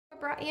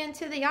brought you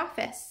into the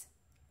office?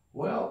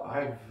 Well,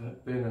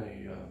 I've been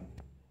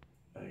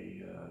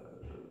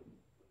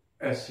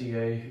a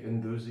SCA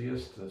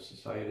enthusiast, the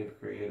Society of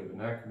Creative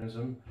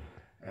Anachronism,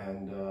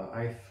 and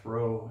I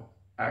throw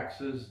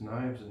axes,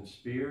 knives, and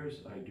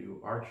spears. I do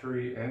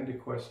archery and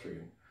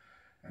equestrian,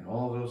 and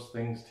all those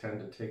things tend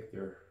to take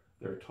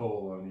their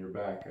toll on your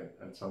back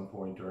at some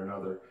point or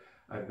another.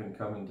 I've been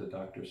coming to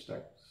Dr.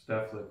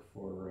 Steflik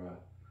for,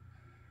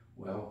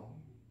 well,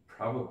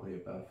 probably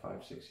about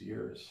 5-6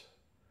 years.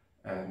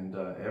 And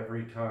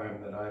every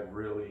time that I've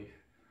really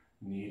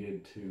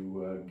needed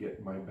to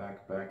get my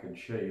back in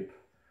shape,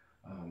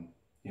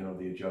 you know,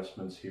 the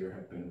adjustments here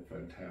have been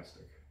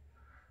fantastic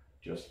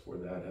just for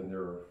that. And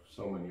there are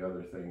so many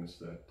other things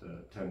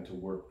that tend to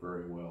work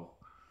very well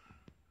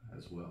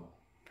as well.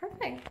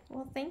 Perfect.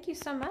 Well, thank you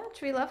so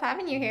much. We love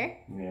having you here.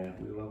 Yeah,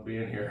 we love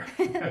being here.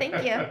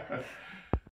 Thank you.